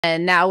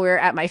And now we're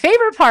at my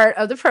favorite part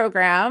of the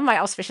program, my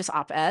Auspicious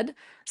Op-Ed.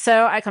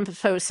 So I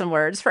composed some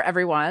words for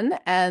everyone,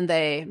 and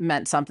they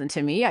meant something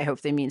to me. I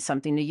hope they mean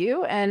something to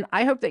you. And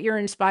I hope that you're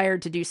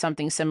inspired to do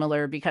something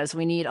similar, because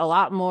we need a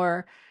lot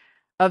more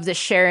of the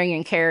sharing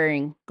and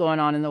caring going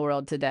on in the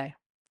world today.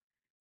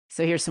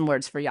 So here's some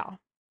words for y'all.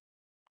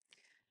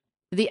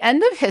 The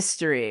end of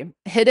history,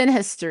 hidden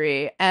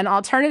history, and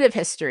alternative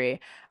history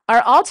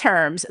are all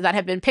terms that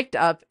have been picked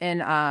up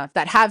in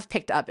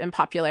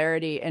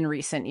popularity in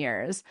recent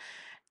years.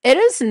 It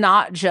is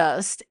not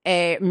just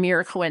a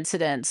mere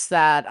coincidence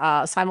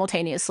that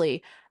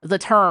simultaneously the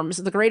terms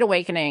the Great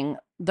Awakening,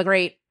 the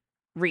Great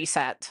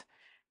Reset,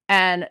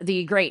 and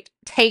the Great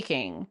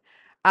Taking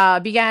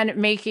began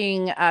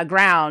making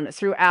ground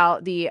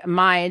throughout the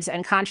minds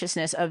and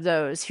consciousness of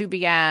those who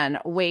began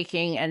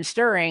waking and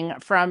stirring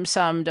from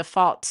some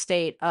default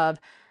state of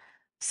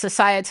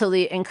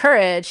societally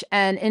encouraged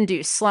and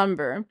induced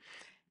slumber.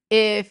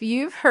 If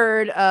you've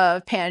heard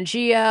of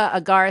Pangea,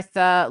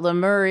 Agartha,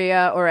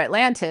 Lemuria, or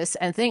Atlantis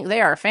and think they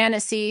are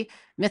fantasy,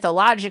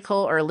 mythological,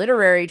 or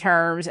literary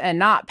terms and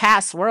not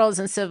past worlds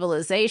and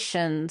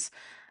civilizations,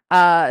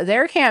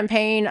 their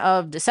campaign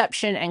of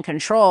deception and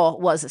control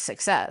was a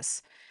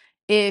success.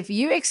 If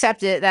you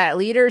accepted that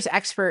leaders,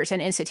 experts,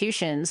 and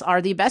institutions are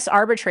the best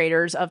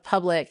arbitrators of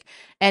public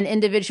and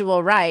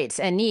individual rights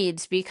and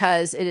needs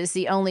because it is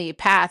the only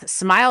path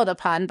smiled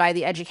upon by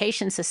the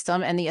education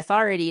system and the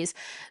authorities,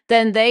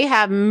 then they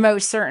have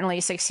most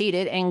certainly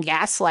succeeded in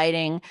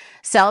gaslighting,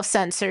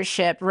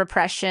 self-censorship,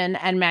 repression,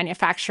 and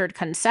manufactured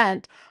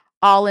consent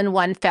all in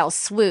one fell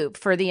swoop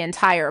for the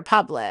entire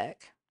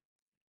public.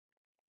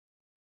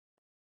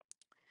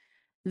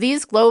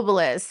 These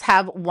globalists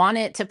have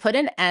wanted to put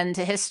an end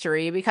to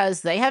history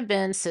because they have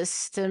been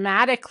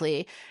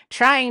systematically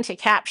trying to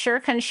capture,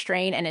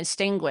 constrain, and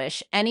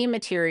extinguish any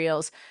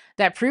materials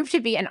that prove to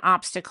be an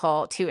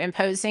obstacle to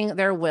imposing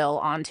their will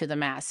onto the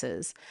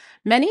masses.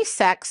 Many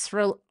sects,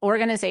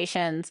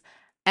 organizations,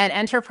 and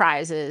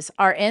enterprises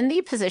are in the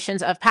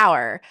positions of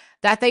power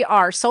that they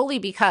are solely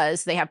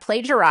because they have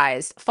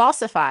plagiarized,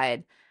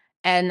 falsified,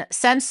 and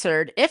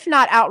censored, if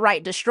not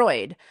outright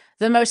destroyed,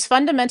 the most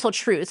fundamental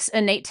truths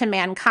innate to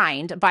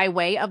mankind by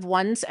way of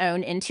one's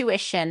own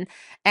intuition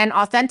and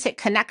authentic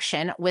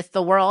connection with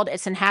the world,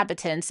 its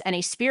inhabitants, and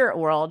a spirit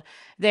world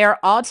they are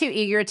all too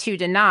eager to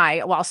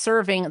deny while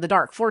serving the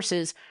dark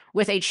forces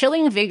with a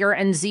chilling vigor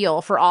and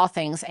zeal for all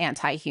things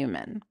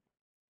anti-human.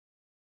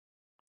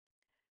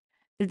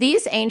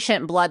 These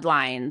ancient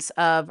bloodlines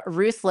of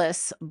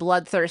ruthless,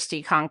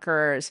 bloodthirsty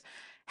conquerors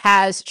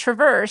has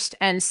traversed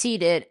and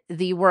seeded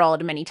the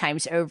world many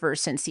times over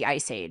since the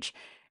Ice Age.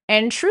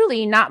 And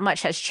truly, not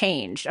much has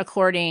changed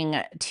according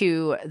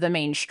to the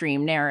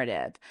mainstream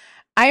narrative.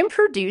 I'm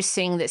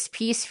producing this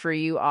piece for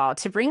you all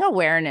to bring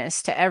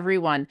awareness to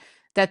everyone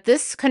that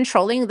this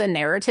controlling the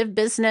narrative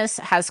business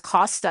has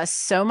cost us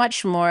so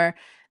much more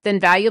than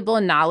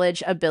valuable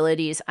knowledge,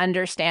 abilities,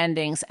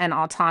 understandings, and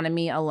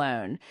autonomy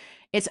alone.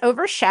 It's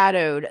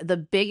overshadowed the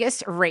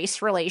biggest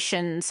race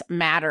relations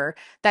matter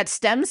that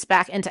stems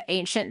back into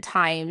ancient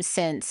times,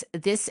 since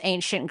this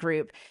ancient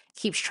group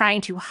keeps trying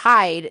to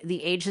hide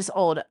the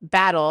ages-old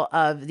battle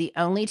of the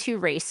only two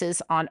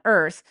races on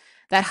Earth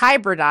that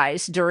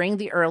hybridized during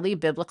the early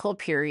biblical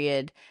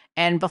period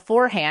and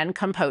beforehand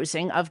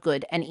composing of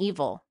good and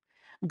evil.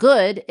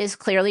 Good is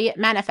clearly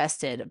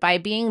manifested by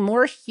being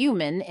more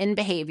human in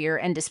behavior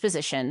and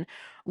disposition,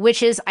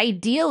 which is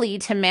ideally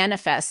to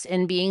manifest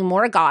in being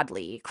more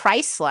godly,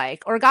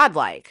 Christ-like, or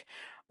godlike,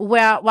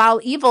 while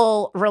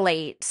evil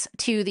relates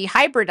to the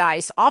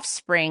hybridized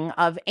offspring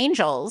of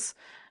angels,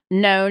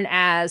 known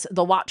as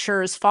the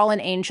Watchers, fallen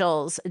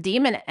angels,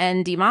 demon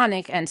and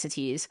demonic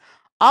entities,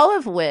 all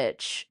of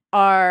which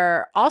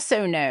are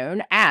also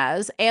known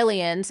as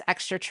aliens,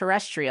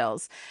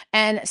 extraterrestrials,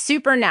 and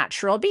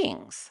supernatural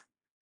beings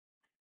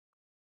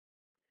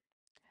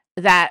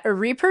that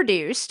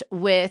reproduced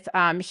with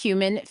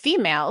human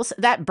females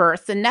that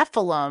birthed the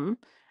Nephilim,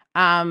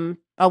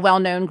 a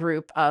well-known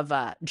group of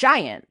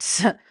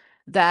giants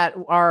that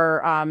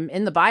are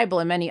in the Bible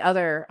and many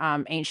other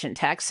ancient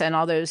texts, and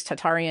all those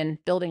Tartarian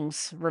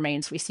buildings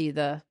remains we see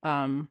the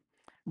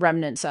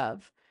remnants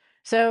of.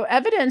 So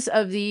evidence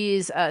of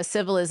these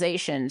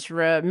civilizations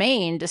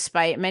remain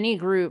despite many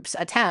groups'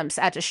 attempts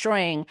at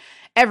destroying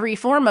every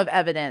form of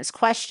evidence,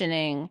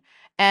 questioning,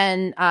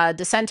 and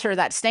dissenter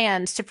that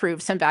stands to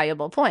prove some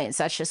valuable points.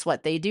 That's just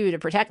what they do to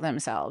protect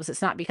themselves.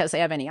 It's not because they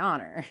have any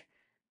honor.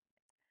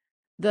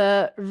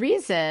 The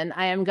reason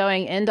I am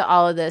going into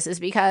all of this is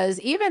because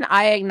even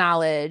I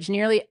acknowledge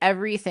nearly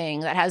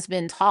everything that has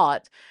been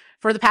taught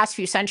for the past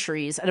few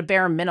centuries at a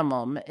bare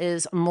minimum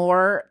is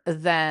more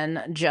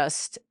than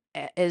just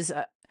a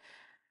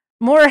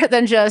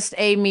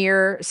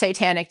mere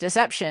satanic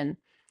deception.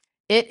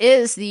 It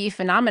is the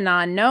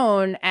phenomenon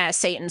known as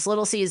Satan's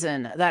little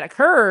season that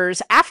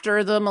occurs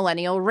after the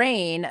millennial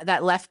reign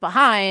that left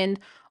behind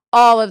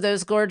all of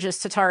those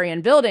gorgeous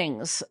Tartarian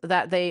buildings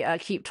that they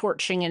keep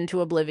torching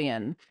into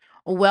oblivion.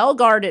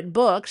 Well-guarded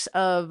books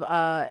of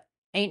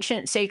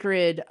ancient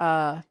sacred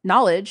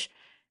knowledge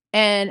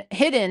and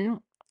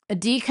hidden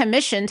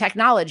decommissioned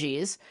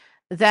technologies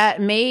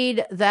that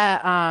made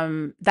that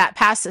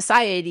past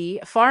society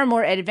far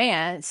more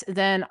advanced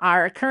than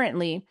our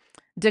currently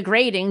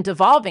degrading,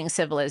 devolving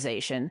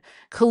civilization,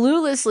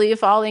 cluelessly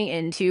falling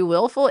into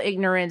willful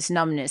ignorance,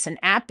 numbness, and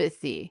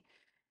apathy.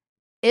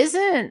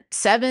 Isn't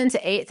 7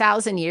 to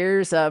 8,000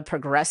 years of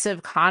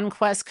progressive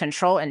conquest,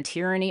 control, and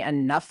tyranny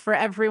enough for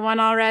everyone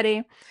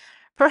already?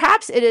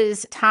 Perhaps it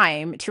is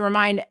time to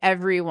remind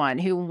everyone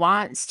who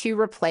wants to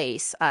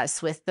replace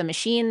us with the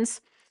machines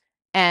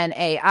and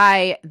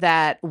AI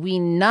that we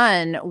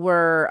none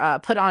were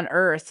put on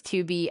earth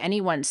to be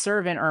anyone's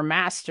servant or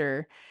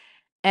master.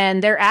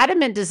 And their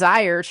adamant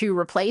desire to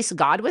replace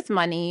God with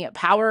money,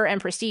 power, and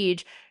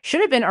prestige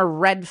should have been a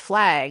red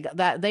flag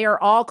that they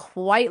are all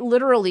quite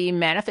literally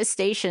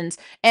manifestations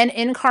and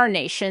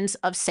incarnations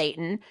of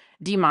Satan,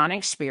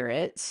 demonic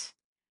spirits,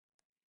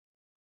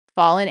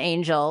 fallen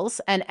angels,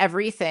 and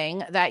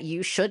everything that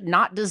you should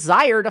not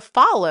desire to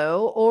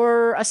follow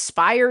or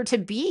aspire to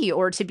be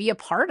or to be a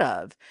part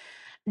of.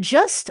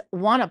 Just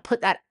want to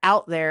put that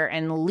out there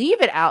and leave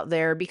it out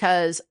there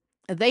because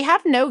they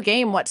have no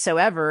game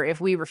whatsoever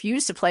if we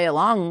refuse to play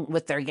along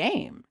with their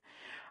game.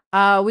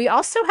 We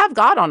also have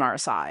God on our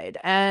side,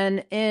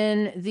 and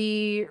in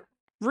the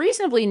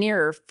reasonably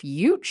near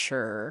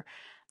future,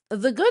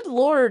 the good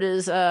Lord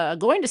is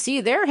going to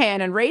see their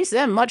hand and raise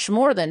them much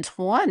more than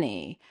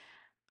 20.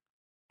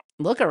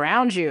 Look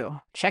around you.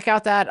 Check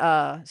out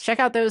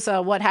those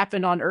What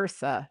Happened on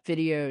Earth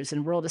videos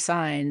and World of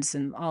Signs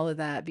and all of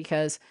that,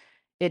 because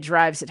it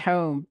drives it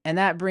home. And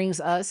that brings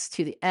us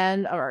to the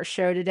end of our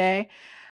show today.